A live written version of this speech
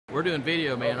We're doing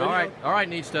video, man. Video? All right,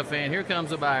 Neat Stuff fan. Here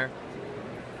comes a buyer.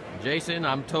 Jason,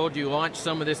 I'm told you launched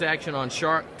some of this action on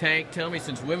Shark Tank. Tell me,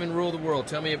 since women rule the world,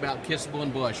 tell me about Kissable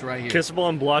and Blush right here. Kissable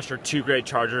and Blush are two great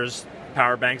chargers,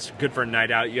 power banks, good for a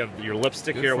night out. You have your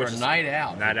lipstick Good here, for which a is night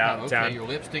out. Night out, okay, down. Your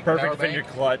lipstick, perfect power to fit in bank.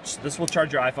 your clutch. This will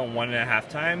charge your iPhone 1.5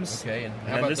 times. Okay, and how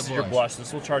then about this the is blush? your blush.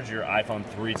 This will charge your iPhone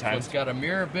 3 So times. it's got a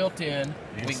mirror built in.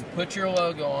 We can put your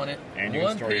logo on it. And you can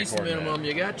One store your piece cord in it. minimum.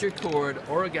 You got your cord.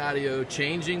 Oregadio,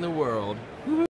 changing the world.